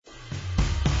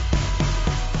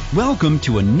Welcome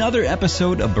to another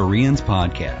episode of Bereans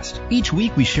Podcast. Each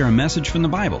week we share a message from the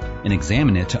Bible and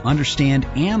examine it to understand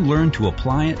and learn to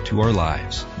apply it to our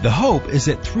lives. The hope is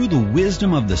that through the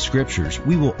wisdom of the Scriptures,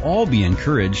 we will all be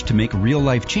encouraged to make real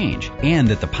life change and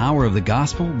that the power of the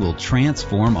gospel will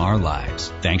transform our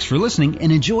lives. Thanks for listening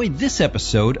and enjoy this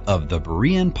episode of the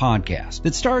Berean Podcast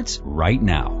that starts right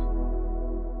now.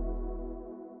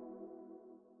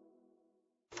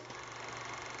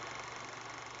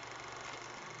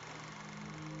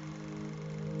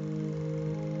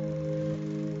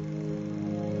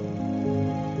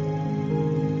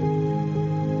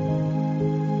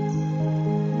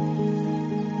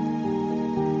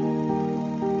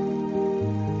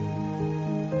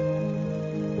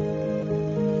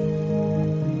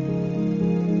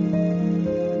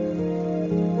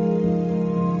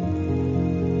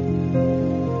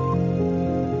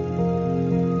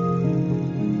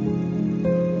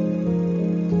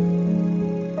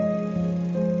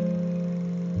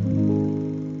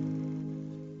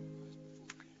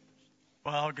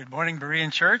 Good morning,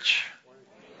 Berean Church,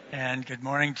 and good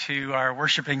morning to our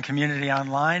worshiping community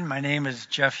online. My name is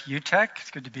Jeff Utek.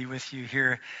 It's good to be with you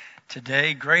here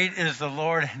today. Great is the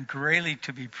Lord and greatly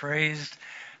to be praised.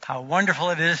 How wonderful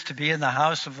it is to be in the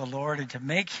house of the Lord and to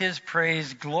make His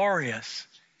praise glorious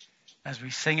as we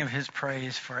sing of His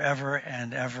praise forever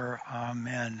and ever.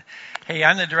 Amen. Hey,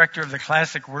 I'm the director of the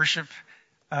classic worship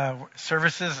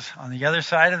services on the other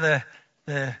side of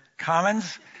the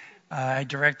Commons. I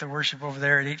direct the worship over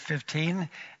there at 8:15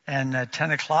 and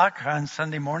 10 o'clock on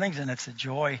Sunday mornings, and it's a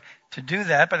joy to do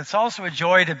that. But it's also a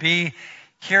joy to be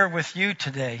here with you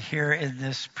today, here in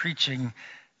this preaching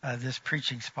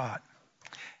spot.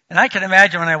 And I can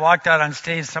imagine when I walked out on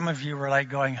stage, some of you were like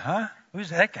going, "Huh?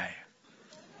 Who's that guy?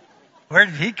 Where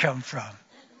did he come from?"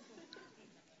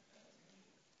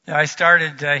 Now, I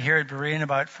started here at Berean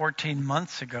about 14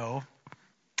 months ago.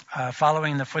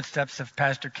 Following the footsteps of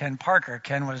Pastor Ken Parker.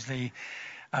 Ken was the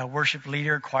worship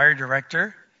leader, choir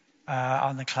director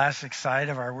on the classic side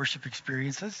of our worship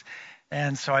experiences.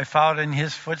 And so I followed in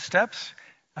his footsteps.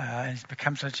 He's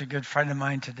become such a good friend of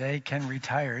mine today. Ken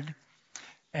retired.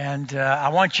 And I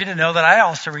want you to know that I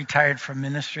also retired from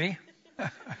ministry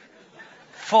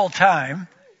full time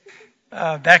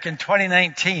back in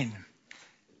 2019.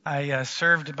 I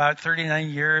served about 39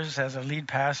 years as a lead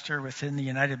pastor within the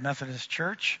United Methodist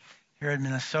Church here in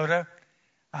Minnesota.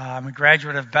 I'm a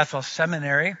graduate of Bethel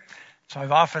Seminary, so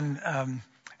I've often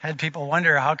had people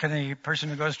wonder, how can a person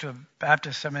who goes to a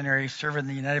Baptist seminary serve in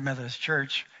the United Methodist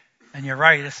Church? And you're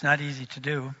right, it's not easy to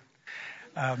do.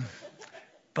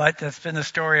 But that's been the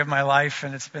story of my life,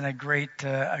 and it's been a great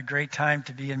time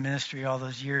to be in ministry all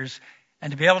those years and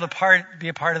to be able to be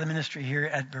a part of the ministry here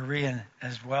at Berean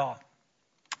as well.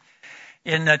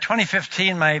 In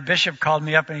 2015, my bishop called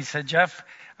me up and he said, "Jeff,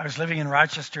 I was living in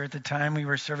Rochester at the time. We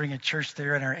were serving a church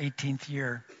there in our 18th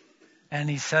year. And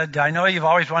he said, I know you've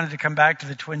always wanted to come back to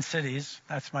the Twin Cities.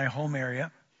 That's my home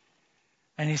area.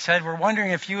 And he said, we're wondering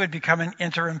if you would become an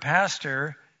interim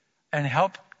pastor and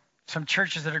help some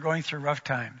churches that are going through rough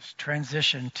times,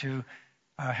 transition to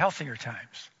healthier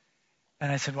times."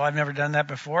 And I said, well, I've never done that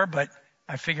before, but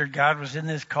I figured God was in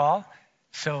this call.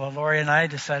 So Lori and I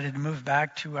decided to move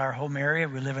back to our home area.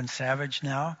 We live in Savage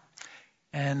now.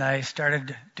 And I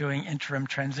started doing interim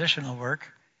transitional work.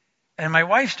 And my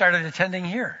wife started attending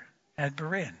here at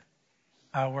Berean,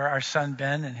 where our son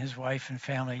Ben and his wife and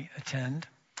family attend.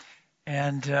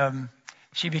 And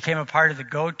she became a part of the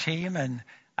GO team, and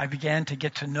I began to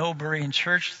get to know Berean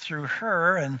Church through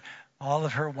her and all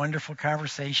of her wonderful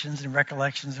conversations and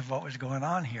recollections of what was going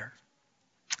on here.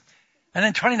 And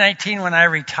in 2019, when I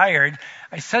retired,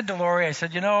 I said to Lori, I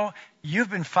said, you've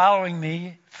been following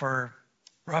me for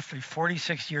roughly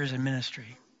 46 years in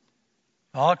ministry.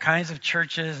 All kinds of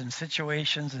churches and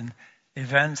situations and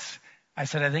events. I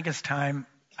said, I think it's time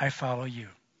I follow you.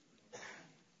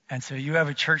 And so you have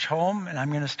a church home, and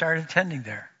I'm going to start attending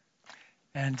there.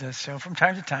 And so from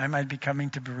time to time, I'd be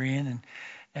coming to Berean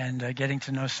and getting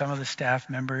to know some of the staff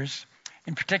members.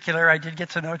 In particular, I did get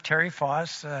to know Terry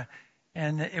Foss,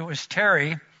 and it was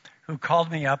Terry who called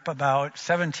me up about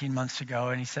 17 months ago,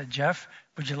 and he said, Jeff,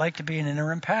 would you like to be an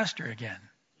interim pastor again?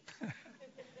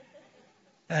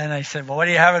 And I said, well, what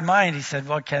do you have in mind? He said,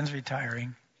 well, Ken's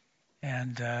retiring.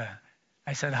 And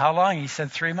I said, how long? He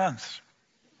said, 3 months.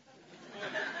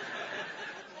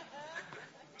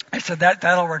 I said,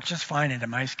 that'll work just fine into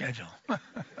my schedule.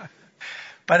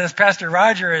 But as Pastor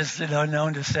Roger is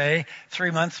known to say,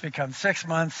 3 months becomes 6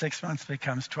 months, 6 months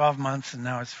becomes 12 months, and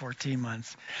now it's 14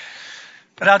 months.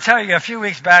 But I'll tell you, a few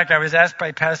weeks back, I was asked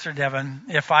by Pastor Devin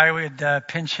if I would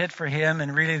pinch hit for him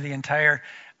and really the entire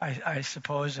I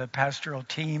suppose, a pastoral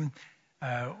team.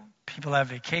 People have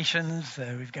vacations.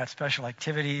 We've got special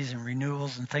activities and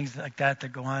renewals and things like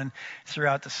that go on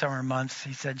throughout the summer months.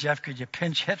 He said, Jeff, could you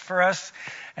pinch hit for us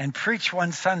and preach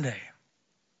one Sunday?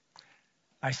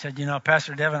 I said,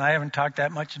 Pastor Devin, I haven't talked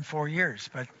that much in 4 years,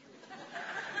 but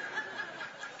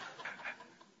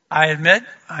I admit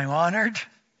I'm honored,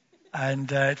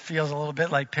 and it feels a little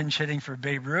bit like pinch hitting for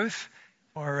Babe Ruth,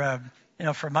 or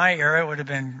for my era, it would have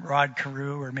been Rod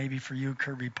Carew, or maybe for you,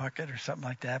 Kirby Puckett, or something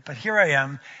like that. But here I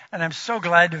am, and I'm so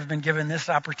glad to have been given this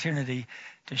opportunity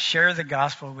to share the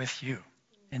gospel with you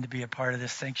and to be a part of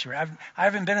this sanctuary. I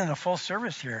haven't been in a full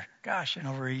service here, in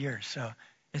over a year, so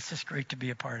it's just great to be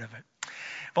a part of it.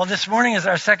 Well, this morning is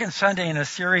our second Sunday in a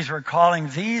series we're calling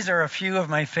These Are a Few of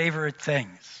My Favorite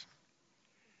Things.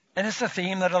 And it's a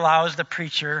theme that allows the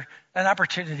preacher an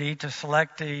opportunity to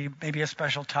select maybe a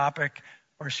special topic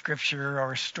or scripture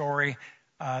or a story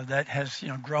that has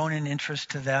grown in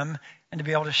interest to them, and to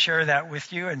be able to share that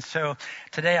with you. And so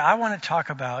today I want to talk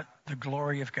about the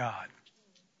glory of God.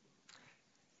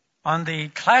 On the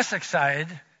classic side,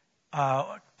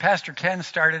 Pastor Ken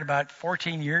started about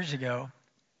 14 years ago,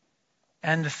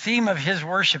 and the theme of his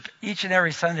worship each and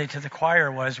every Sunday to the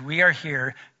choir was, we are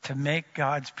here to make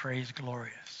God's praise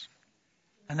glorious.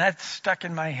 And that stuck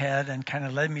in my head and kind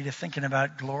of led me to thinking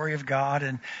about glory of God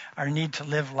and our need to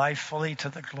live life fully to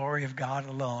the glory of God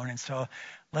alone. And so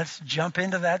let's jump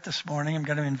into that this morning. I'm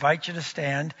going to invite you to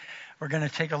stand. We're going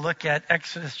to take a look at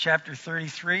Exodus chapter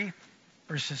 33,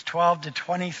 verses 12 to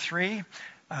 23.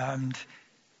 And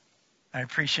I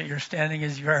appreciate your standing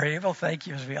as you are able. Thank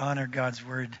you as we honor God's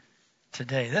word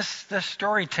today. This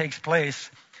story takes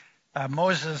place.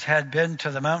 Moses had been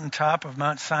to the mountaintop of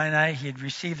Mount Sinai. He had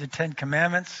received the 10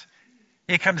 Commandments.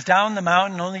 He comes down the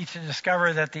mountain only to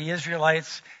discover that the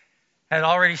Israelites had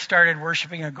already started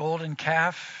worshiping a golden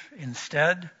calf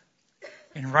instead.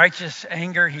 In righteous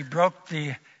anger, he broke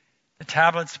the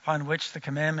tablets upon which the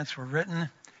commandments were written,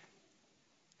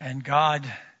 and God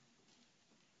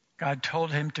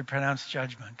told him to pronounce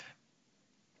judgment.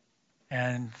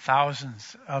 And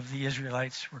thousands of the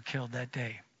Israelites were killed that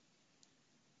day.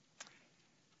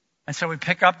 And so we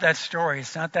pick up that story.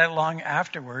 It's not that long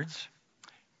afterwards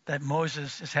that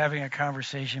Moses is having a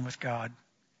conversation with God.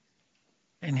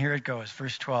 And here it goes,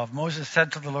 verse 12. Moses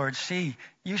said to the Lord, see,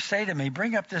 you say to me,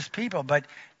 bring up this people, but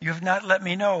you have not let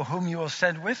me know whom you will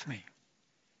send with me.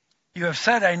 You have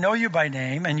said, I know you by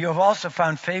name, and you have also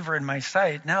found favor in my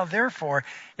sight. Now, therefore,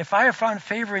 if I have found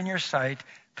favor in your sight,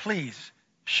 please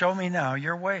show me now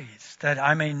your ways, that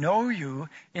I may know you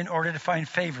in order to find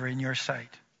favor in your sight.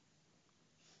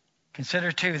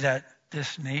 Consider, too, that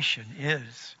this nation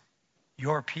is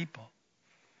your people.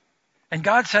 And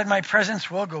God said, my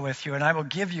presence will go with you, and I will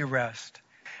give you rest.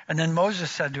 And then Moses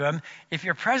said to him, if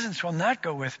your presence will not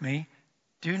go with me,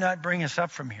 do not bring us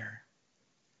up from here.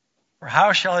 For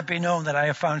how shall it be known that I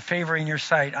have found favor in your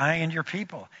sight, I and your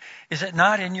people? Is it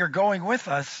not in your going with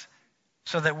us,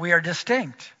 so that we are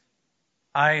distinct,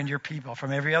 I and your people,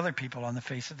 from every other people on the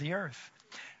face of the earth?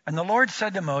 And the Lord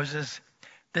said to Moses,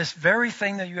 this very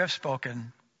thing that you have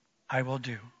spoken, I will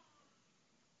do.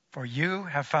 For you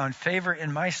have found favor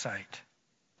in my sight.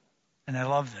 And I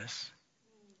love this.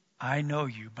 I know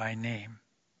you by name.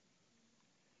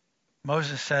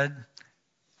 Moses said,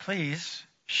 please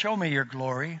show me your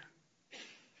glory.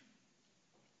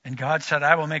 And God said,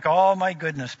 I will make all my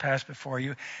goodness pass before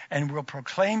you, and will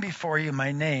proclaim before you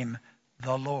my name,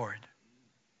 the Lord.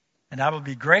 And I will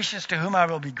be gracious to whom I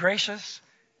will be gracious,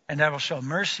 and I will show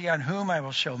mercy on whom I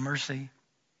will show mercy.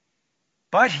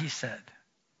 But he said,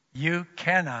 you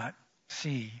cannot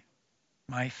see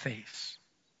my face.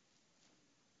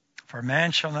 For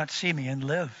man shall not see me and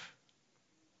live.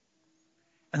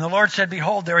 And the Lord said,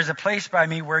 behold, there is a place by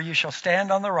me where you shall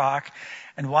stand on the rock,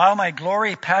 and while my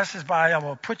glory passes by, I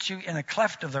will put you in a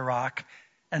cleft of the rock,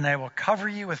 and I will cover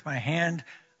you with my hand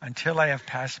until I have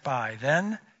passed by.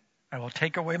 Then I will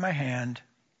take away my hand,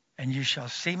 and you shall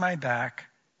see my back,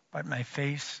 but my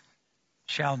face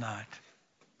shall not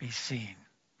be seen.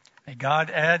 May God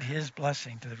add his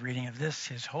blessing to the reading of this,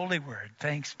 his holy word.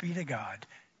 Thanks be to God.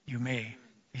 You may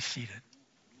be seated.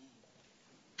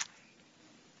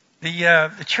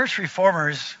 The church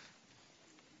reformers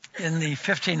in the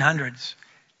 1500s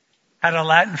had a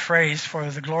Latin phrase for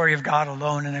the glory of God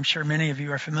alone, and I'm sure many of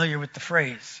you are familiar with the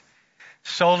phrase,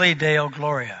 Soli Deo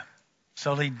Gloria.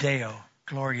 Soli Deo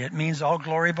Gloria. It means all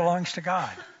glory belongs to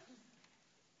God.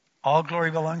 All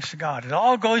glory belongs to God. It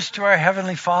all goes to our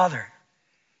Heavenly Father.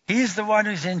 He's the one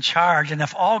who's in charge, and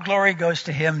if all glory goes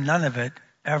to him, none of it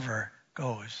ever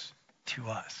goes to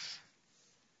us.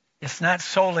 It's not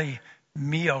Soli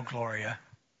Mio Gloria.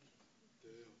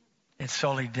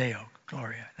 soli Deo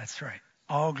gloria. That's right.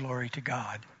 All glory to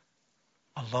God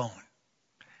alone.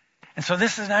 And so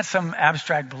this is not some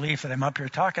abstract belief that I'm up here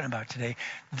talking about today.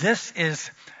 This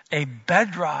is a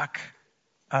bedrock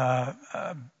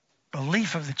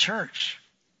belief of the church.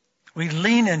 We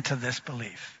lean into this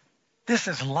belief. This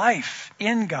is life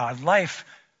in God, life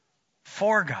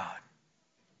for God.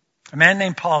 A man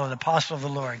named Paul, an apostle of the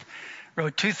Lord,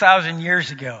 wrote 2,000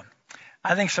 years ago.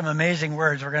 I think some amazing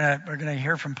words. We're gonna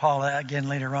hear from Paul again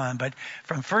later on. But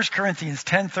from 1 Corinthians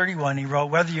 10:31, he wrote,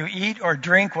 "Whether you eat or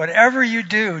drink, whatever you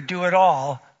do, do it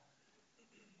all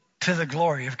to the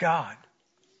glory of God."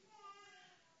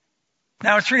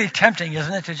 Now, it's really tempting,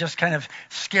 isn't it, to just kind of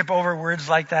skip over words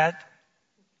like that?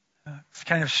 It's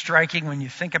kind of striking when you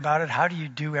think about it. How do you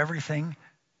do everything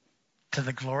to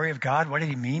the glory of God? What did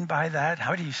he mean by that?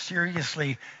 How do you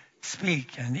seriously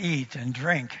speak and eat and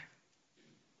drink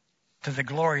to the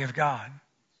glory of God?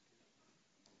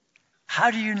 How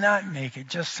do you not make it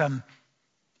just some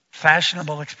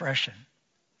fashionable expression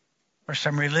or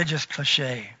some religious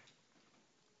cliche,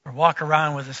 or walk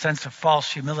around with a sense of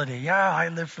false humility? Yeah, I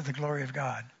live for the glory of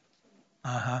God.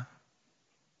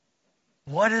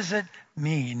 What does it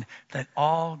mean that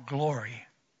all glory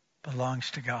belongs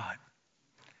to God?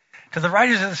 To the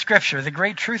writers of the Scripture, the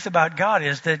great truth about God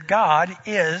is that God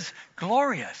is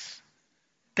glorious.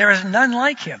 There is none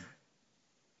like him.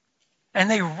 And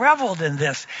they reveled in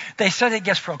this. They said it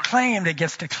gets proclaimed, it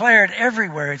gets declared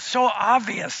everywhere. It's so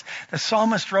obvious. The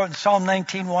psalmist wrote in Psalm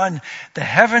 19:1, "The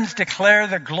heavens declare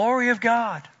the glory of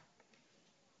God."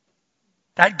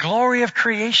 That glory of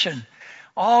creation,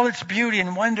 all its beauty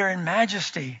and wonder and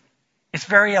majesty, its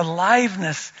very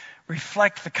aliveness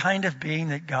reflect the kind of being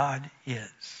that God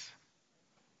is.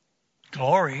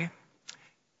 Glory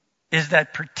is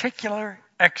that particular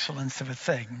excellence of a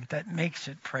thing that makes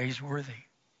it praiseworthy.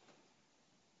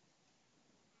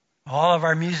 All of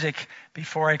our music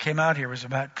before I came out here was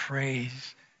about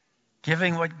praise,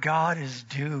 giving what God is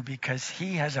due because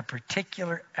he has a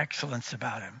particular excellence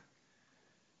about him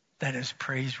that is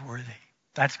praiseworthy.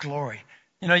 That's glory.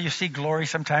 You know, you see glory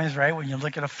sometimes, right? When you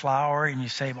look at a flower and you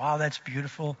say, wow, that's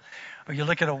beautiful. Or you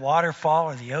look at a waterfall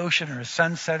or the ocean or a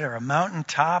sunset or a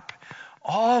mountaintop.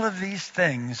 All of these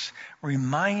things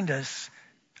remind us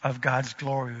of God's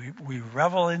glory. We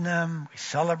revel in them. We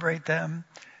celebrate them.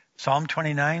 Psalm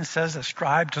 29 says,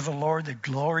 "Ascribe to the Lord the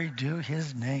glory due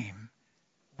his name.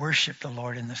 Worship the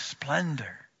Lord in the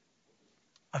splendor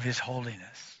of his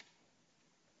holiness."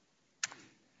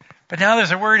 But now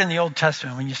there's a word in the Old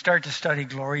Testament. When you start to study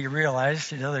glory, you realize,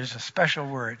 there's a special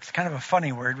word. It's kind of a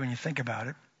funny word when you think about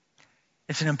it.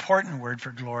 It's an important word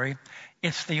for glory.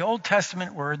 It's the Old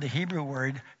Testament word, the Hebrew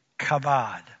word,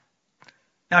 kabod.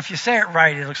 Now, if you say it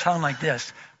right, it'll sound like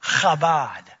this: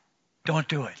 Chabad. Don't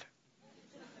do it.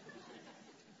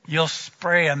 You'll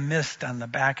spray a mist on the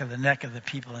back of the neck of the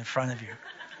people in front of you.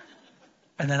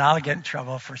 And then I'll get in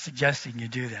trouble for suggesting you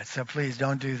do that. So please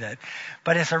don't do that.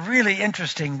 But it's a really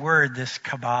interesting word, this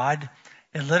kabod.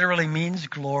 It literally means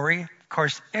glory. Of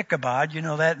course, Ichabod, you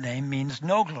know that name, means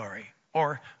no glory,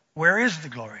 or where is the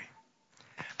glory?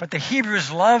 But the Hebrews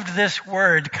loved this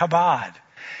word, kabod,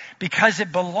 because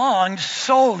it belonged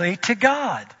solely to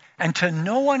God and to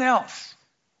no one else.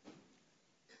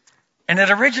 And it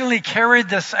originally carried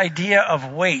this idea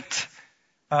of weight,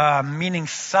 meaning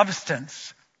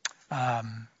substance,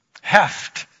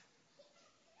 heft,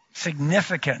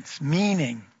 significance,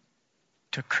 meaning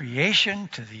to creation,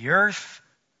 to the earth.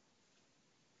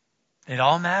 It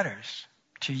all matters.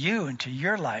 To you and to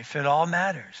your life, it all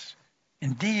matters.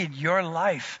 Indeed, your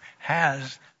life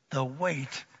has the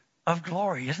weight of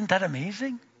glory. Isn't that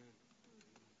amazing?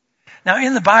 Now,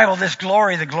 in the Bible, this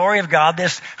glory, the glory of God,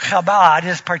 this Chabad,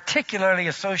 is particularly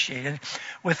associated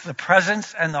with the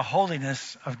presence and the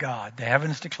holiness of God. The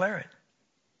heavens declare it.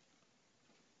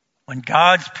 When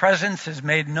God's presence is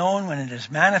made known, when it is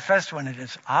manifest, when it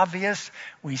is obvious,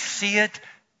 we see it,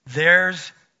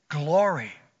 there's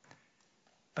glory.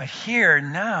 But here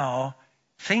now,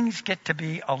 things get to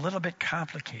be a little bit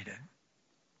complicated.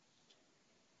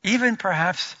 Even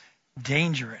perhaps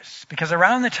dangerous. Because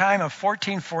around the time of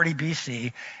 1440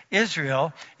 BC,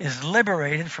 Israel is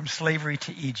liberated from slavery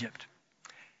to Egypt.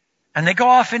 And they go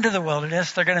off into the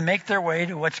wilderness. They're going to make their way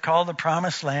to what's called the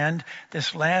Promised Land,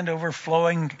 this land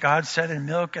overflowing, God said, in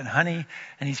milk and honey.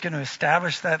 And he's going to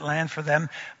establish that land for them.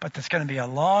 But it's going to be a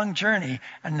long journey.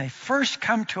 And they first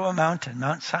come to a mountain,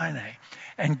 Mount Sinai.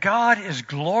 And God is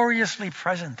gloriously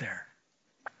present there.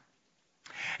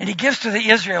 And he gives to the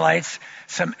Israelites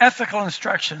some ethical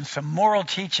instructions, some moral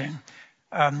teaching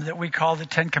that we call the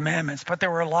Ten Commandments. But there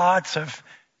were lots of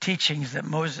teachings that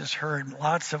Moses heard,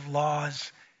 lots of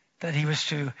laws that he was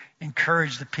to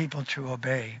encourage the people to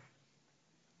obey.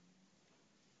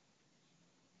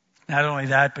 Not only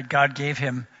that, but God gave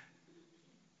him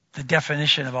the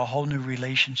definition of a whole new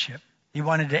relationship. He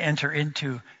wanted to enter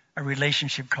into a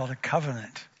relationship called a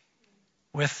covenant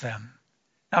with them.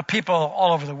 Now, people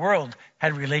all over the world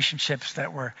had relationships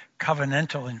that were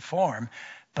covenantal in form,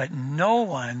 but no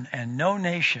one and no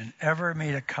nation ever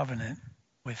made a covenant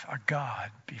with a God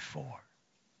before.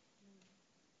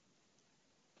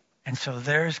 And so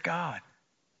there's God,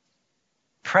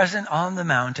 present on the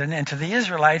mountain. And to the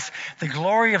Israelites, the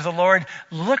glory of the Lord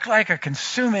looked like a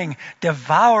consuming,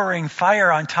 devouring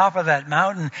fire on top of that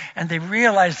mountain. And they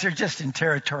realized they're just in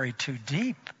territory too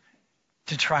deep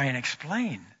to try and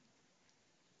explain.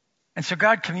 And so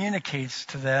God communicates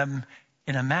to them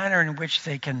in a manner in which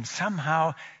they can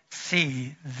somehow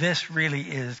see this really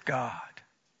is God.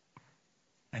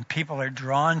 And people are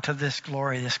drawn to this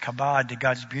glory, this kabod, to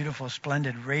God's beautiful,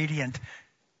 splendid, radiant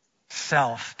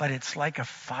self. But it's like a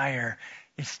fire.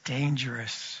 It's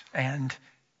dangerous, and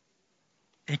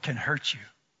it can hurt you.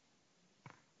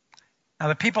 Now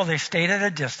the people, they stayed at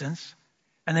a distance,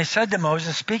 and they said to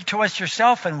Moses, "Speak to us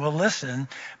yourself and we'll listen,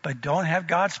 but don't have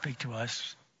God speak to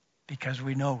us, because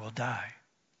we know we'll die."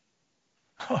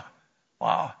 Oh,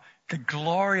 wow. The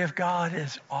glory of God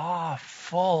is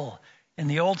awful. In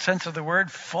the old sense of the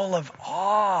word, full of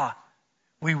awe.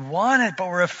 We want it, but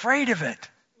we're afraid of it.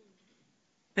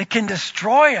 It can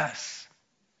destroy us.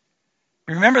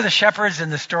 You remember the shepherds in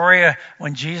the story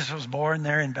when Jesus was born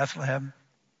there in Bethlehem?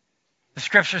 The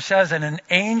scripture says, "And an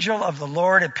angel of the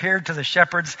Lord appeared to the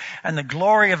shepherds, and the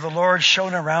glory of the Lord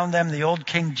shone around them." The old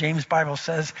King James Bible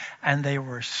says, "And they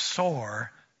were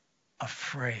sore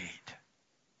afraid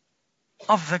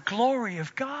of the glory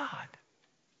of God."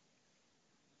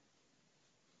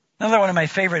 Another one of my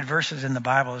favorite verses in the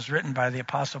Bible is written by the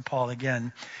Apostle Paul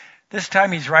again. This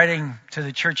time he's writing to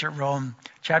the church at Rome,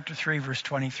 chapter 3, verse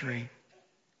 23.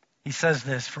 He says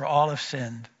this, "For all have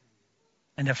sinned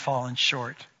and have fallen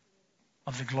short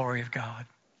of the glory of God."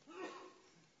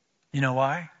 You know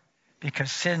why?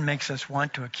 Because sin makes us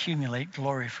want to accumulate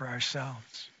glory for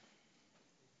ourselves.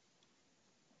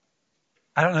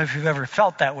 I don't know if you've ever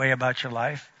felt that way about your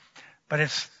life, but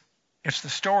it's the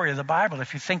story of the Bible.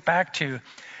 If you think back to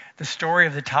the story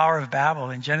of the Tower of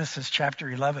Babel in Genesis chapter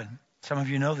 11, some of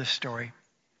you know this story.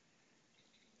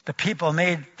 The people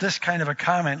made this kind of a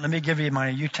comment. Let me give you my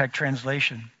UTech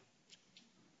translation.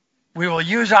 "We will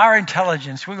use our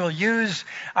intelligence. We will use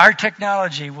our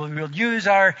technology. We will use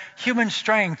our human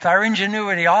strength, our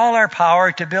ingenuity, all our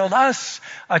power to build us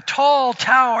a tall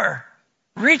tower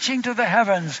reaching to the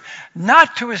heavens,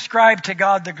 not to ascribe to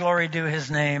God the glory due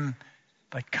his name,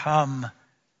 but come,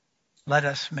 let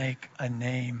us make a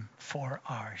name for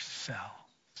ourselves."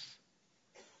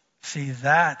 See,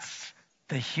 that's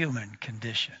the human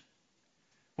condition.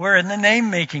 We're in the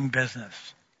name-making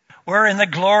business. We're in the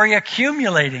glory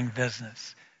accumulating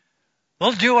business.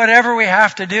 We'll do whatever we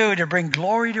have to do to bring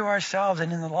glory to ourselves,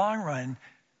 and in the long run,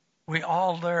 we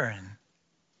all learn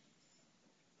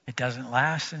it doesn't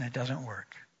last and it doesn't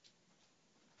work.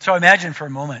 So imagine for a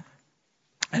moment,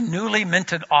 a newly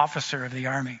minted officer of the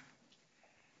army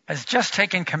has just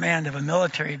taken command of a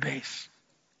military base.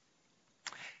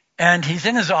 And he's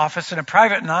in his office, and a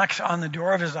private knocks on the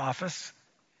door of his office.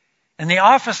 And the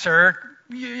officer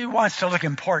wants to look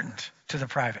important to the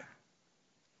private.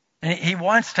 And he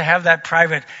wants to have that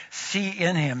private see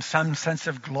in him some sense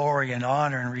of glory and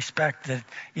honor and respect that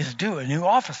is due a new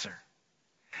officer.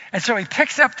 And so he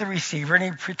picks up the receiver and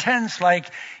he pretends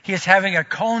like he is having a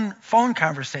phone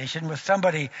conversation with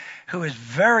somebody who is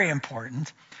very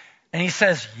important. And he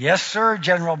says, "Yes, sir,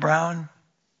 General Brown.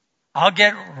 I'll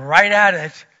get right at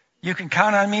it. You can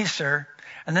count on me, sir."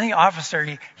 And then the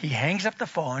officer, he hangs up the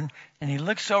phone and he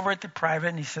looks over at the private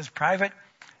and he says, "Private,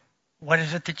 what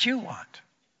is it that you want?"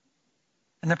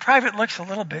 And the private looks a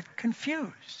little bit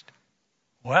confused.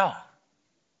 "Well,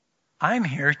 I'm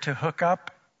here to hook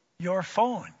up your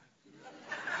phone,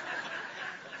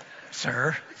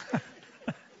 sir."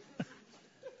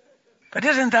 But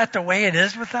isn't that the way it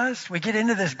is with us? We get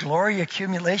into this glory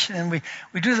accumulation and we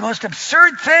do the most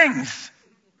absurd things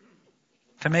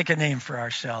to make a name for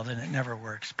ourselves, and it never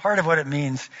works. Part of what it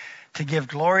means to give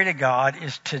glory to God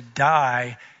is to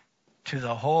die to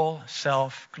the whole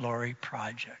self-glory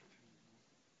project.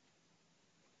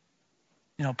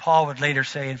 You know, Paul would later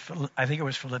say, I think it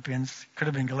was Philippians, could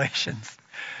have been Galatians,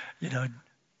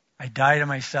 I die to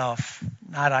myself,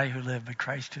 not I who live, but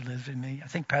Christ who lives in me. I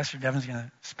think Pastor Devin's going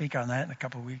to speak on that in a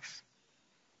couple of weeks.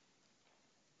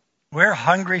 We're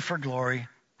hungry for glory.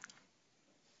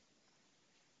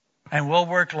 And we'll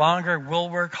work longer, we'll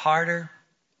work harder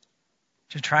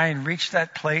to try and reach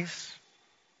that place.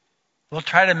 We'll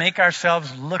try to make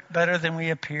ourselves look better than we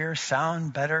appear,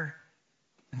 sound better,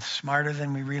 and smarter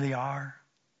than we really are,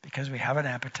 because we have an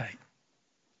appetite.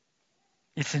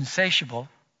 It's insatiable,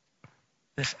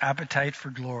 this appetite for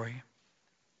glory.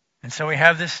 And so we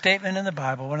have this statement in the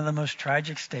Bible, one of the most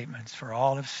tragic statements, for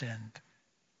all have sinned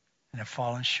and have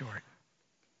fallen short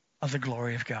of the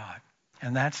glory of God.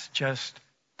 And that's just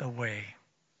the way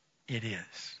it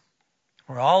is.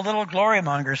 We're all little glory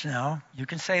mongers now. You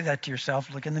can say that to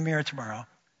yourself. Look in the mirror tomorrow.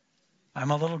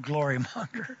 I'm a little glory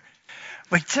monger.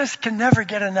 We just can never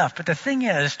get enough. But the thing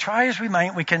is, try as we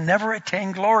might, we can never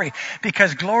attain glory,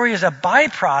 because glory is a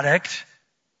byproduct.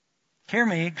 Hear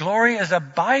me, glory is a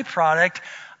byproduct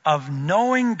of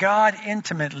knowing God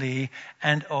intimately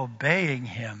and obeying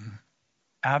Him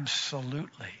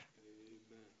absolutely.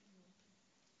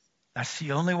 That's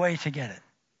the only way to get it.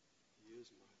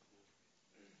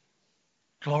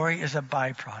 Glory is a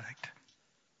byproduct.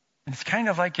 And it's kind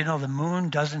of like, the moon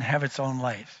doesn't have its own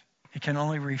light. It can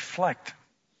only reflect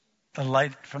the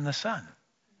light from the sun.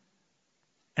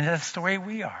 And that's the way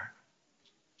we are.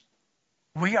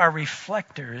 We are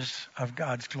reflectors of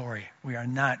God's glory. We are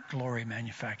not glory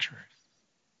manufacturers.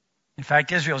 In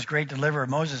fact, Israel's great deliverer,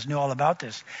 Moses, knew all about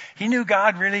this. He knew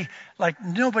God really like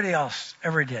nobody else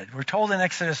ever did. We're told in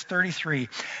Exodus 33,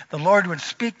 the Lord would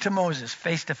speak to Moses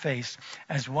face to face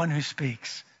as one who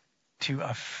speaks to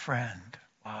a friend.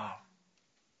 Wow.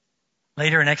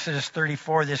 Later in Exodus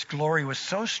 34, this glory was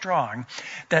so strong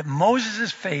that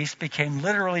Moses' face became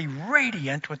literally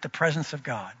radiant with the presence of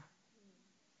God.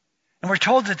 And we're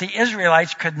told that the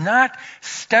Israelites could not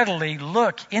steadily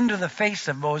look into the face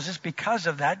of Moses because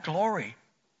of that glory.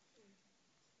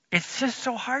 It's just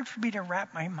so hard for me to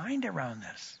wrap my mind around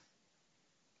this.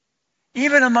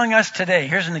 Even among us today,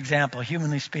 here's an example,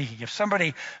 humanly speaking. If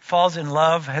somebody falls in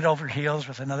love head over heels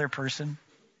with another person,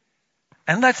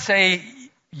 and let's say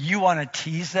you want to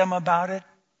tease them about it,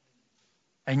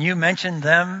 and you mention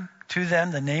to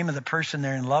them the name of the person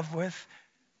they're in love with,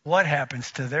 what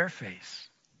happens to their face?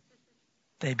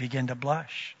 They begin to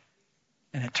blush,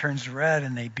 and it turns red,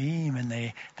 and they beam, and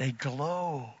they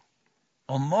glow.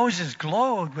 Well, Moses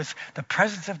glowed with the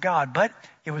presence of God, but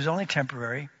it was only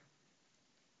temporary.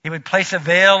 He would place a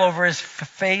veil over his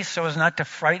face so as not to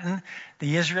frighten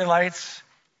the Israelites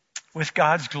with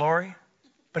God's glory.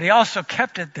 But he also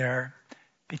kept it there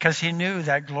because he knew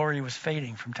that glory was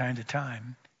fading from time to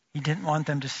time. He didn't want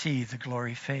them to see the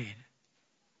glory fade.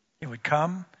 It would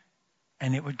come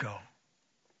and it would go.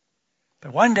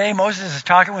 But one day Moses is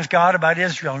talking with God about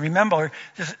Israel. And remember,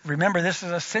 this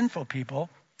is a sinful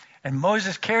people, and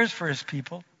Moses cares for his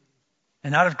people.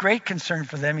 And out of great concern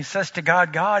for them, he says to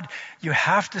God, God, you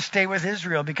have to stay with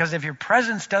Israel, because if your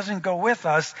presence doesn't go with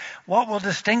us, what will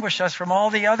distinguish us from all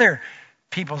the other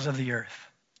peoples of the earth?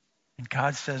 And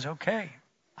God says, okay,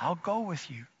 I'll go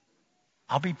with you.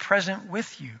 I'll be present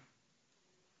with you.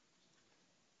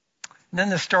 And then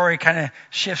the story kind of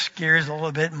shifts gears a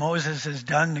little bit. Moses is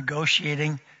done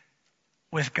negotiating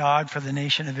with God for the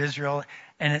nation of Israel,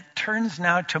 and it turns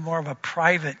now to more of a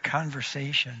private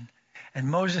conversation. And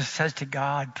Moses says to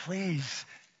God, please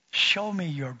show me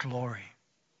your glory.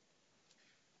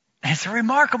 And it's a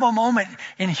remarkable moment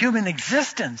in human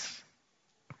existence.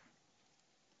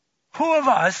 Who of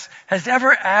us has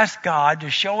ever asked God to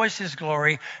show us his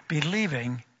glory,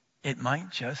 believing it might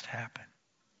just happen?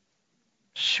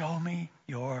 Show me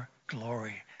your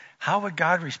glory. How would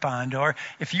God respond? Or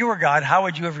if you were God, how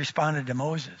would you have responded to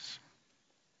Moses?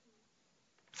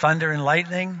 Thunder and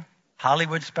lightning?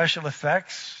 Hollywood special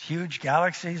effects? Huge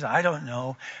galaxies? I don't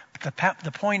know. But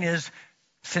the point is,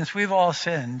 since we've all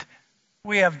sinned,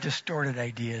 we have distorted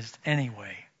ideas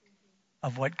anyway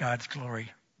of what God's glory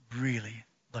really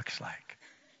looks like.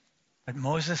 But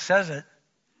Moses says it,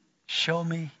 show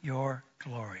me your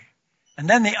glory. And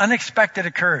then the unexpected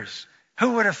occurs.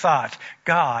 Who would have thought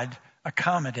God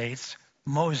accommodates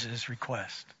Moses'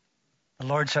 request? The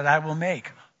Lord said, I will make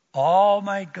all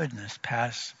my goodness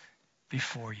pass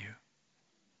before you.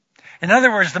 In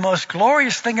other words, the most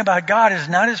glorious thing about God is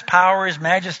not his power, his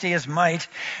majesty, his might.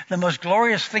 The most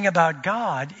glorious thing about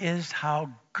God is how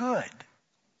good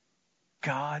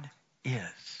God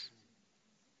is.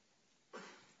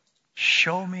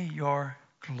 Show me your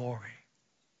glory.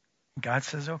 God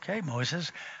says, okay,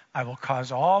 Moses, I will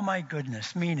cause all my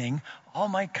goodness, meaning all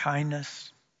my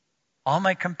kindness, all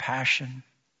my compassion,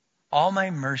 all my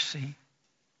mercy,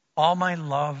 all my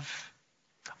love,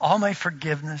 all my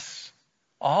forgiveness,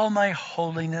 all my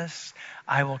holiness,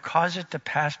 I will cause it to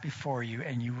pass before you,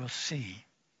 and you will see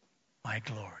my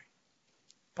glory.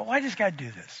 But why does God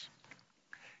do this?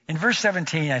 In verse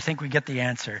 17, I think we get the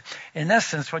answer. In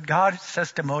essence, what God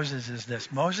says to Moses is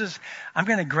this: Moses, I'm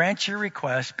going to grant your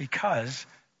request because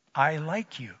I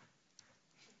like you.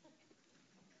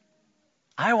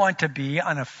 I want to be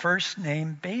on a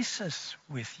first-name basis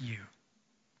with you.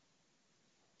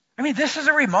 I mean, this is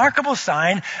a remarkable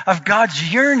sign of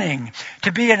God's yearning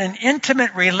to be in an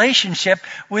intimate relationship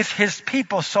with his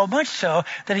people, so much so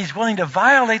that he's willing to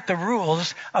violate the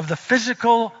rules of the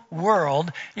physical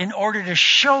world in order to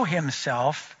show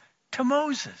himself to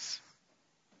Moses.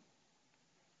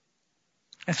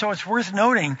 And so it's worth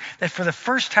noting that for the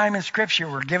first time in Scripture,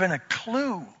 we're given a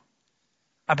clue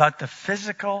about the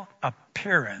physical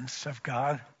appearance of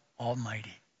God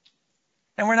Almighty.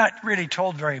 And we're not really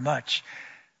told very much,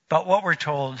 but what we're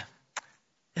told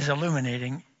is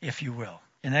illuminating, if you will.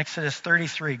 In Exodus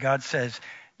 33, God says,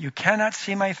 "You cannot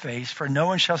see my face, for no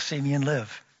one shall see me and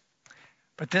live."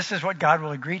 But this is what God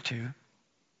will agree to.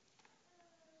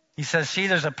 He says, "See,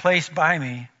 there's a place by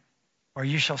me where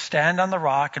you shall stand on the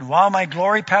rock, and while my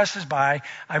glory passes by,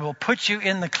 I will put you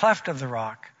in the cleft of the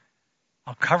rock.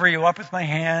 I'll cover you up with my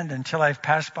hand until I've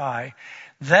passed by.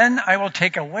 Then I will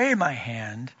take away my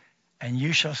hand, and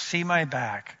you shall see my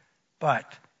back,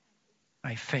 but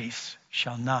my face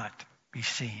shall not be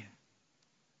seen."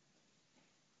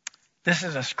 This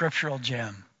is a scriptural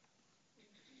gem.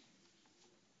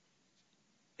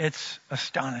 It's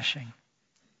astonishing.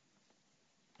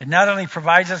 It not only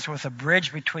provides us with a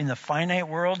bridge between the finite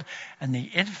world and the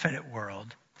infinite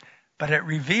world, but it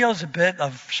reveals a bit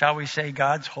of, shall we say,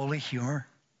 God's holy humor.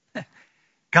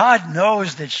 God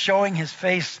knows that showing his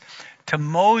face to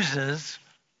Moses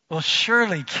will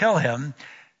surely kill him,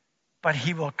 but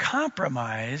he will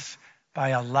compromise by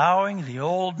allowing the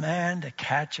old man to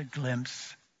catch a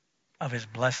glimpse of his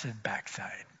blessed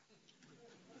backside.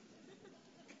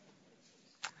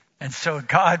 And so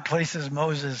God places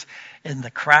Moses in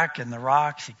the crack in the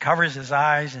rocks. He covers his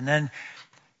eyes, and then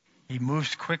he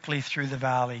moves quickly through the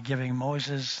valley, giving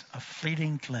Moses a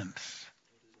fleeting glimpse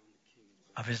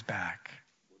of his back.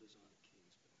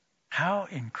 How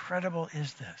incredible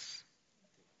is this?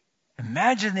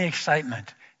 Imagine the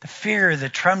excitement, the fear, the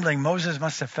trembling Moses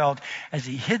must have felt as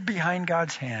he hid behind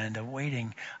God's hand,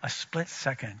 awaiting a split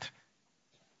second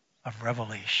of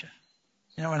revelation.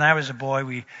 You know, when I was a boy,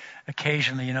 we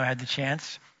occasionally, had the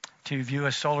chance to view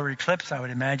a solar eclipse. I would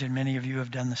imagine many of you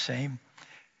have done the same.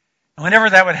 And whenever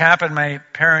that would happen, my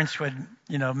parents would,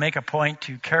 make a point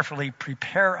to carefully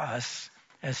prepare us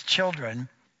as children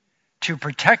to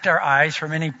protect our eyes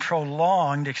from any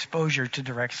prolonged exposure to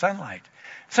direct sunlight.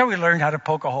 So we learned how to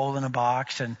poke a hole in a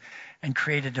box and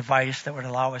create a device that would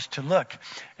allow us to look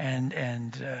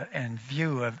and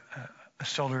view a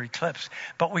solar eclipse.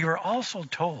 But we were also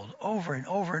told over and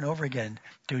over and over again,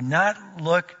 do not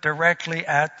look directly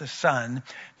at the sun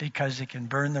because it can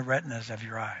burn the retinas of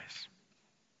your eyes.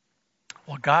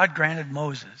 Well, God granted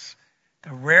Moses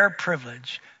the rare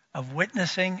privilege of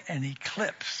witnessing an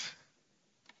eclipse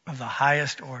of the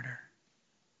highest order.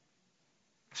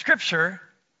 Scripture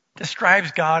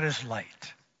describes God as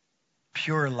light,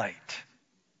 pure light.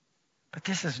 But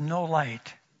this is no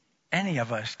light any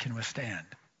of us can withstand.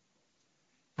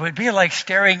 It would be like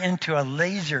staring into a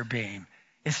laser beam.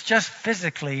 It's just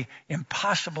physically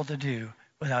impossible to do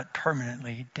without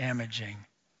permanently damaging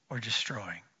or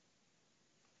destroying.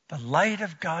 The light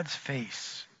of God's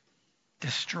face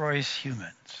destroys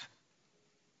humans.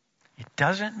 It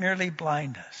doesn't merely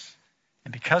blind us.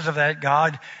 And because of that,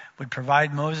 God would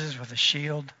provide Moses with a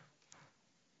shield,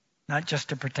 not just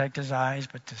to protect his eyes,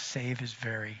 but to save his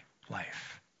very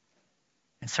life.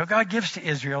 And so God gives to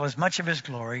Israel as much of his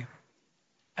glory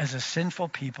as a sinful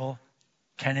people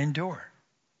can endure.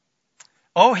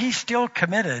 Oh, he's still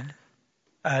committed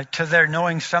to their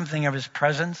knowing something of his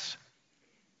presence,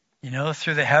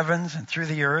 through the heavens and through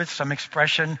the earth, some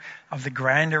expression of the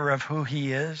grandeur of who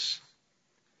he is.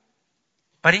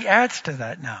 But he adds to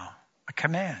that now a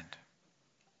command.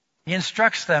 He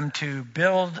instructs them to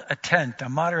build a tent, a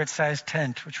moderate-sized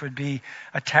tent, which would be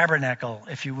a tabernacle,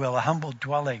 if you will, a humble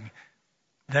dwelling,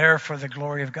 there for the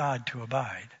glory of God to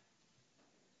abide.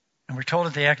 And we're told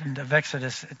at the end of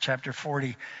Exodus chapter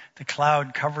 40, the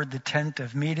cloud covered the tent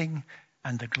of meeting,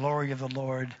 and the glory of the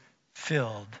Lord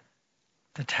filled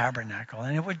the tabernacle.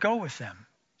 And it would go with them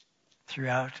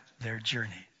throughout their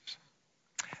journeys.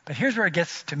 But here's where it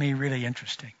gets to me really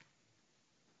interesting.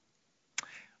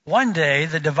 One day,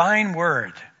 the divine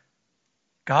word,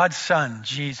 God's Son,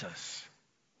 Jesus,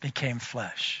 became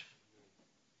flesh.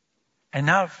 And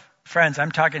now, friends,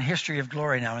 I'm talking history of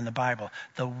glory now in the Bible.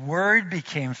 The Word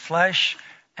became flesh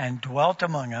and dwelt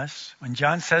among us. When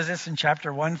John says this in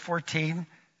chapter 1:14,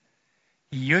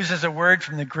 He uses a word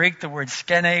from the Greek, the word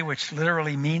skene, which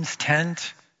literally means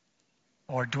tent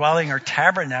or dwelling or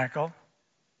tabernacle.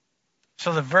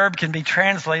 So the verb can be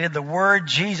translated, the word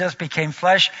Jesus became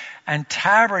flesh and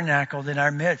tabernacled in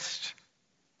our midst.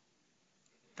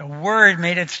 The word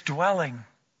made its dwelling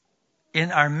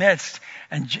in our midst.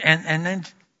 And then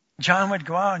John would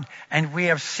go on, and we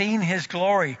have seen his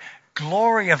glory,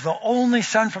 glory of the only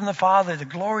Son from the Father, the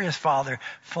glorious Father,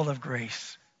 full of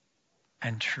grace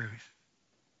and truth.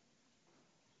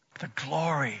 The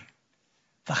glory,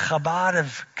 the Chabad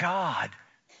of God,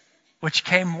 which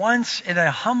came once in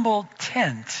a humble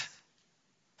tent,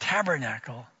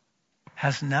 tabernacle,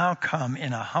 has now come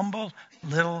in a humble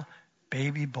little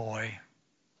baby boy,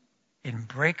 in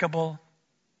breakable,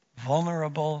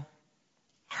 vulnerable,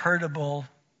 hurtable,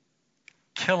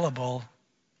 killable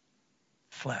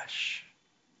flesh.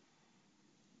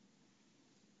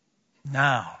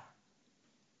 Now,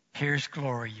 here's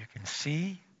glory you can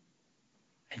see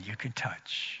and you can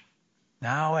touch.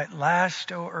 Now at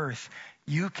last, O earth,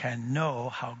 you can know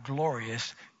how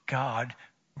glorious God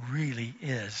really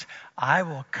is. I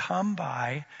will come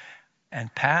by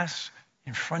and pass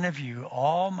in front of you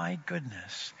all my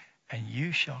goodness, and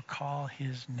you shall call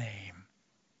his name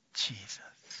Jesus.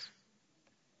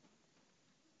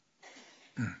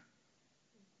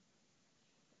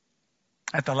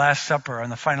 At the Last Supper, on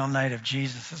the final night of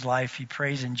Jesus' life, he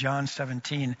prays in John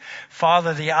 17,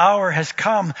 Father, the hour has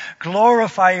come.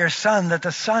 Glorify your Son, that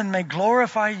the Son may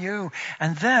glorify you.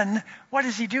 And then, what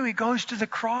does he do? He goes to the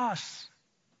cross.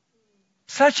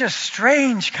 Such a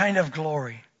strange kind of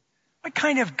glory. What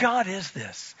kind of God is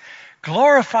this?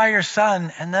 Glorify your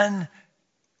Son, and then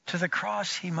to the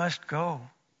cross he must go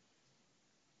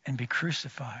and be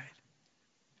crucified.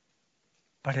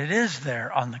 But it is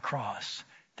there on the cross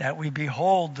that we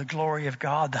behold the glory of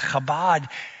God, the Chabad,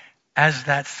 as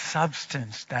that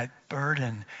substance, that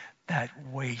burden, that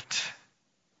weight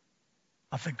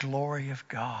of the glory of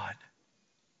God.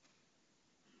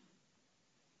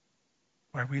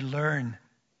 Where we learn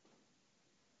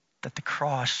that the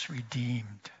cross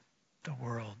redeemed the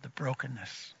world, the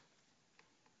brokenness.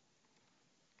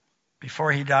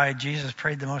 Before he died, Jesus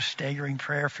prayed the most staggering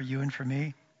prayer for you and for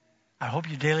me. I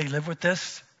hope you daily live with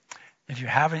this. If you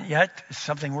haven't yet, it's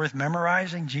something worth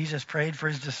memorizing. Jesus prayed for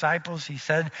his disciples. He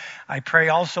said, I pray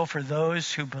also for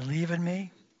those who believe in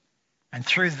me, and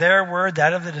through their word,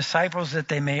 that of the disciples, that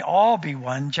they may all be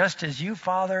one, just as you,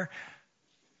 Father,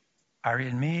 are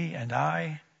in me and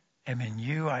I am in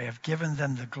you. I have given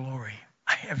them the glory.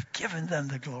 I have given them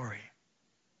the glory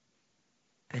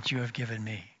that you have given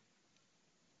me.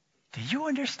 Do you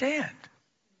understand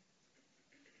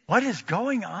what is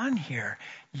going on here?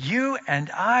 You and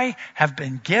I have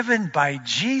been given by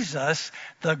Jesus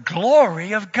the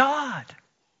glory of God.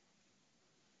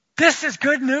 This is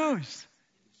good news.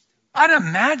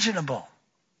 Unimaginable.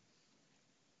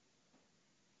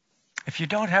 If you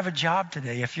don't have a job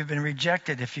today, if you've been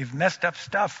rejected, if you've messed up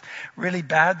stuff really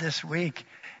bad this week,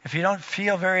 if you don't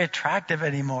feel very attractive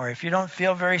anymore, if you don't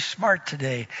feel very smart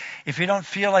today, if you don't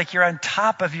feel like you're on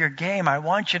top of your game, I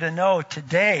want you to know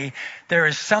today there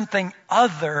is something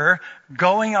other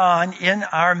going on in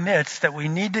our midst that we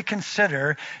need to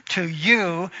consider. To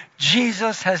you,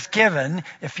 Jesus has given,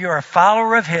 if you're a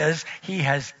follower of his, he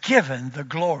has given the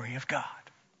glory of God.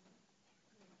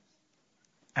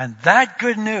 And that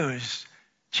good news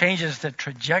changes the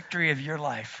trajectory of your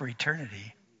life for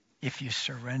eternity if you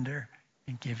surrender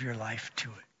and give your life to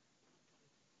it.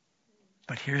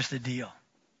 But here's the deal.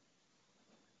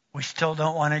 We still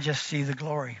don't want to just see the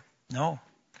glory. No,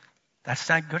 that's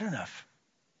not good enough.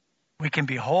 We can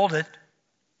behold it.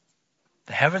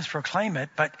 The heavens proclaim it,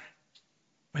 but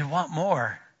we want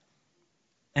more.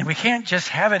 And we can't just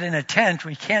have it in a tent.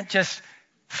 We can't just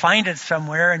find it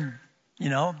somewhere and,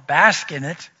 bask in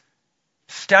it,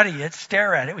 study it,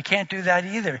 stare at it. We can't do that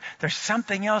either. There's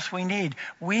something else we need.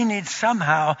 We need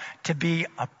somehow to be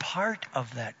a part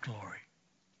of that glory.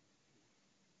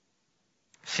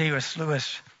 C.S.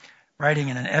 Lewis, writing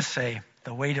in an essay,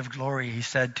 The Weight of Glory, he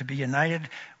said, to be united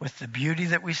with the beauty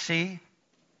that we see,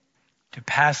 to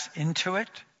pass into it,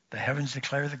 the heavens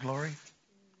declare the glory,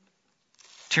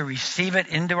 to receive it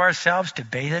into ourselves, to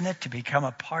bathe in it, to become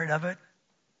a part of it.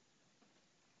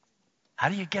 How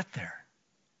do you get there?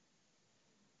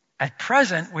 At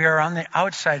present, we are on the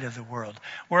outside of the world.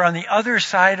 We're on the other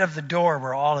side of the door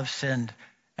where all have sinned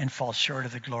and fall short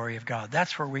of the glory of God.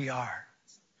 That's where we are.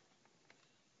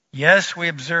 Yes, we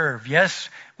observe. Yes,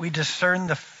 we discern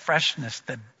the freshness,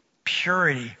 the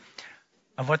purity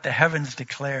of what the heavens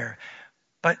declare.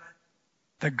 But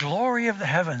the glory of the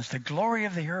heavens, the glory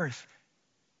of the earth,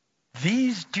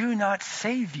 these do not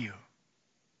save you.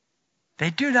 They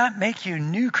do not make you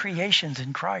new creations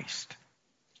in Christ.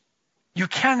 You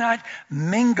cannot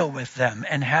mingle with them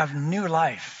and have new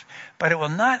life. But it will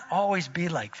not always be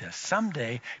like this.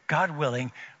 Someday, God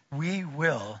willing, we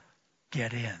will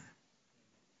get in.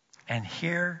 And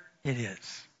here it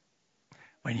is.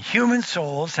 When human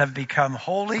souls have become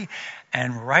holy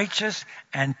and righteous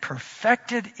and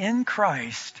perfected in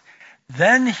Christ,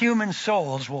 then human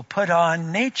souls will put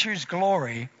on nature's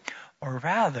glory, or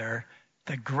rather,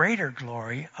 the greater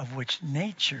glory of which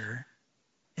nature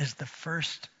is the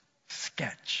first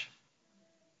sketch.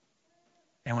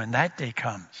 And when that day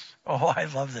comes, oh, I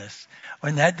love this.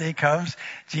 When that day comes,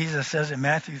 Jesus says in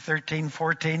Matthew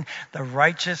 13:14, the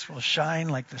righteous will shine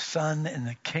like the sun in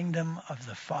the kingdom of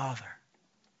the Father.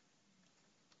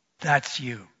 That's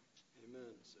you. Amen,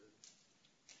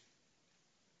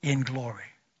 in glory.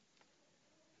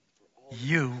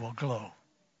 You will glow.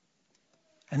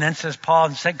 And then says Paul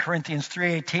in 2 Corinthians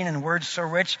 3:18, in words so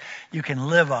rich, you can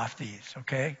live off these,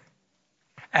 okay?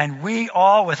 And we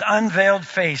all with unveiled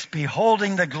face,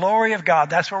 beholding the glory of God.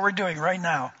 That's what we're doing right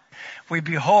now. We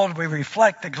behold, we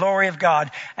reflect the glory of God,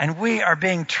 and we are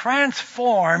being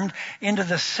transformed into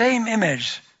the same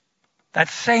image, that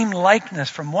same likeness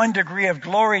from one degree of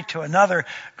glory to another,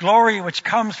 glory which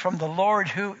comes from the Lord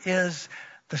who is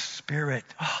the Spirit.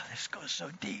 Oh, this goes so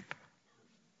deep.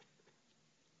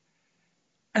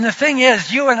 And the thing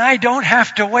is, you and I don't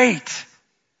have to wait.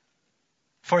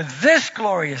 For this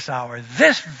glorious hour,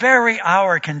 this very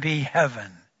hour can be heaven.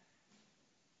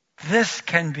 This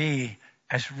can be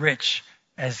as rich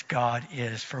as God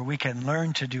is, for we can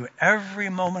learn to do every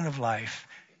moment of life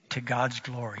to God's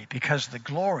glory. Because the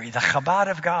glory, the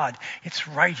Chabad of God, it's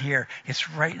right here, it's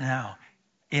right now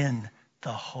in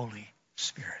the Holy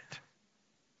Spirit.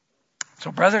 So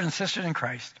brothers and sisters in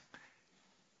Christ,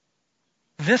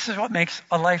 this is what makes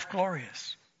a life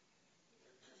glorious.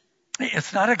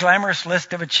 It's not a glamorous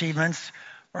list of achievements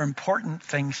or important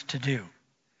things to do.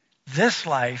 This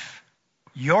life,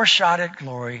 your shot at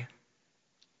glory,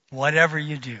 whatever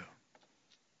you do.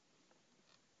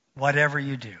 Whatever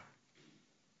you do.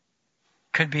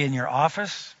 Could be in your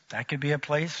office. That could be a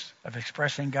place of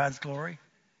expressing God's glory.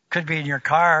 Could be in your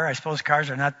car. I suppose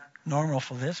cars are not normal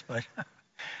for this, but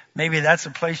maybe that's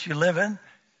a place you live in.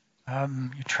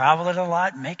 You travel it a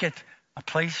lot. Make it a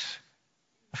place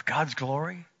of God's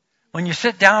glory. When you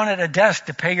sit down at a desk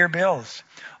to pay your bills,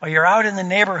 or you're out in the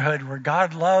neighborhood where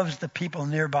God loves the people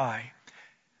nearby,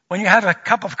 when you have a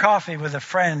cup of coffee with a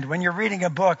friend, when you're reading a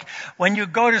book, when you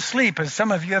go to sleep, as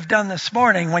some of you have done this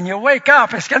morning, when you wake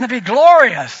up, it's going to be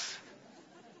glorious.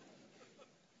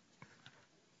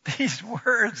 These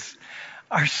words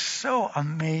are so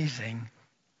amazing.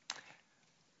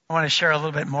 I want to share a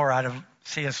little bit more out of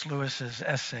C.S. Lewis's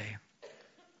essay.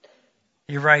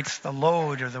 He writes, the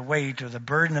load or the weight or the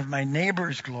burden of my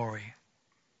neighbor's glory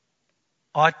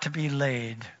ought to be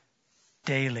laid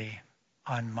daily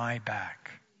on my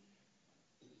back.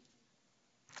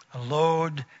 A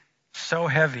load so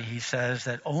heavy, he says,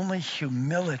 that only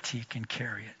humility can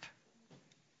carry it,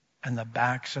 and the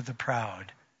backs of the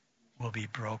proud will be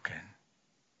broken.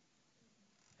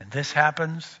 And this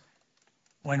happens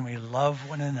when we love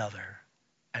one another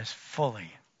as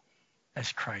fully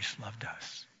as Christ loved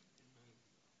us.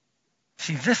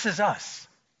 See, this is us.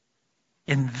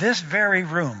 In this very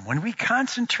room, when we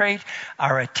concentrate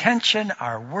our attention,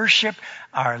 our worship,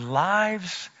 our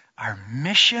lives, our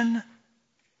mission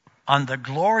on the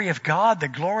glory of God, the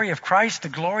glory of Christ, the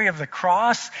glory of the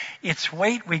cross, its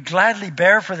weight we gladly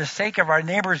bear for the sake of our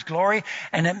neighbor's glory,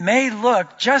 and it may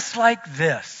look just like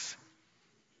this.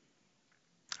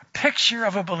 A picture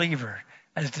of a believer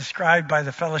as described by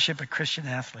the Fellowship of Christian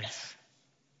Athletes.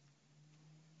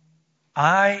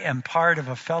 I am part of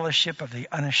a fellowship of the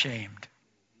unashamed.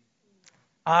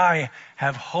 I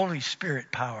have Holy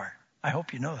Spirit power. I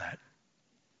hope you know that.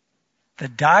 The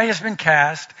die has been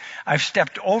cast. I've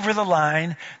stepped over the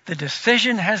line. The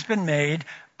decision has been made.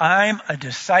 I'm a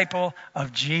disciple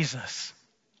of Jesus.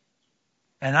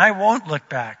 And I won't look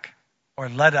back or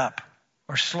let up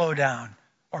or slow down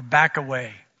or back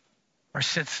away or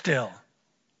sit still.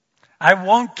 I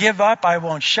won't give up, I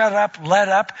won't shut up, let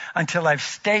up, until I've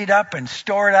stayed up and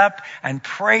stored up and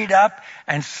prayed up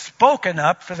and spoken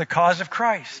up for the cause of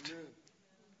Christ.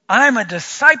 I'm a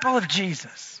disciple of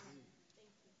Jesus.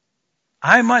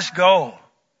 I must go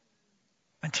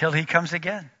until he comes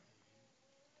again.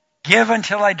 Give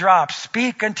until I drop,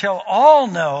 speak until all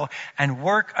know, and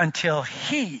work until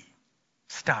he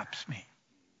stops me.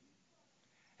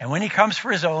 And when he comes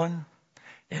for his own,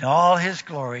 in all his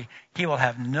glory, he will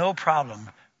have no problem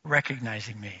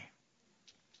recognizing me.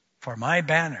 For my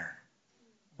banner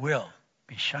will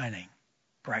be shining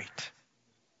bright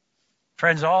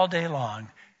Friends, all day long,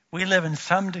 we live in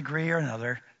some degree or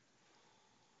another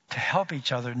to help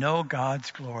each other know God's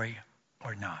glory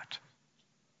or not.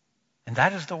 And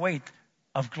that is the weight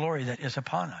of glory that is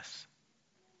upon us.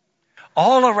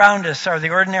 All around us are the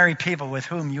ordinary people with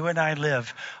whom you and I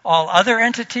live. All other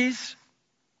entities,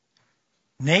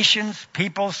 nations,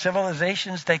 people,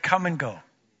 civilizations, they come and go.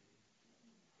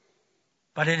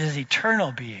 But it is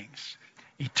eternal beings,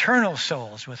 eternal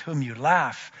souls with whom you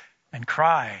laugh and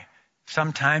cry,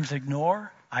 sometimes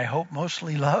ignore, I hope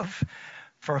mostly love,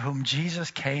 for whom Jesus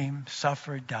came,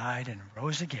 suffered, died, and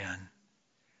rose again.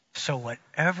 So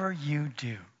whatever you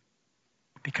do,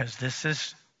 because this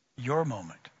is your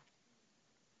moment,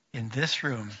 in this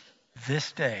room,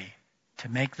 this day, to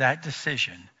make that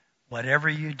decision, whatever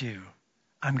you do,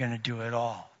 I'm going to do it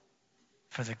all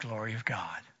for the glory of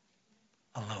God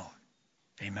alone.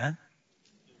 Amen?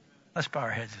 Let's bow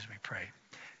our heads as we pray.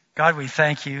 God, we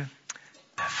thank you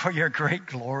for your great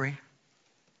glory.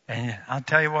 And I'll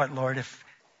tell you what, Lord,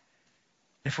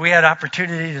 if we had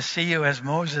opportunity to see you as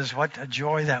Moses, what a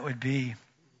joy that would be.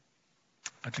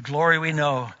 But the glory we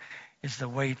know is the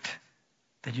weight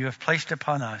that you have placed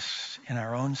upon us in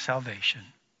our own salvation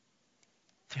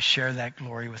to share that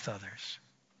glory with others.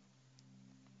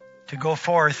 To go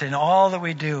forth in all that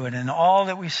we do and in all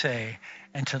that we say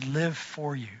and to live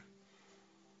for you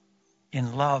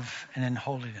in love and in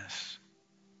holiness.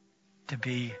 To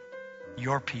be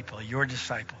your people, your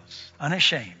disciples,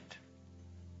 unashamed.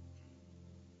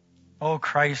 Oh,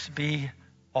 Christ, be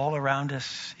all around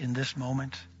us in this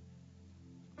moment.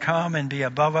 Come and be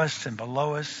above us and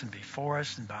below us and before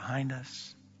us and behind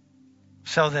us,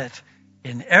 so that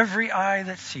in every eye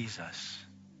that sees us,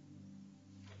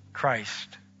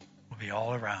 Christ will be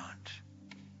all around.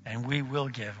 And we will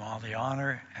give all the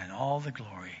honor and all the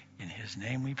glory. In his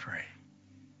name we pray.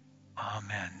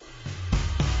 Amen.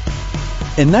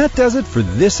 And that does it for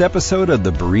this episode of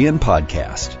the Berean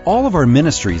Podcast. All of our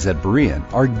ministries at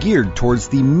Berean are geared towards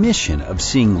the mission of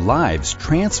seeing lives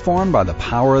transformed by the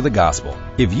power of the gospel.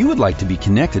 If you would like to be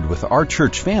connected with our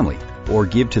church family or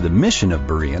give to the mission of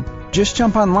Berean, just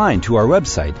jump online to our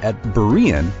website at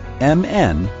BereanMN.com.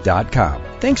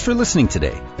 Thanks for listening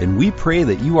today, and we pray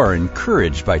that you are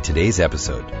encouraged by today's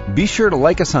episode. Be sure to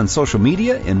like us on social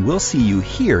media, and we'll see you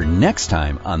here next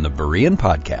time on the Berean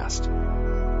Podcast.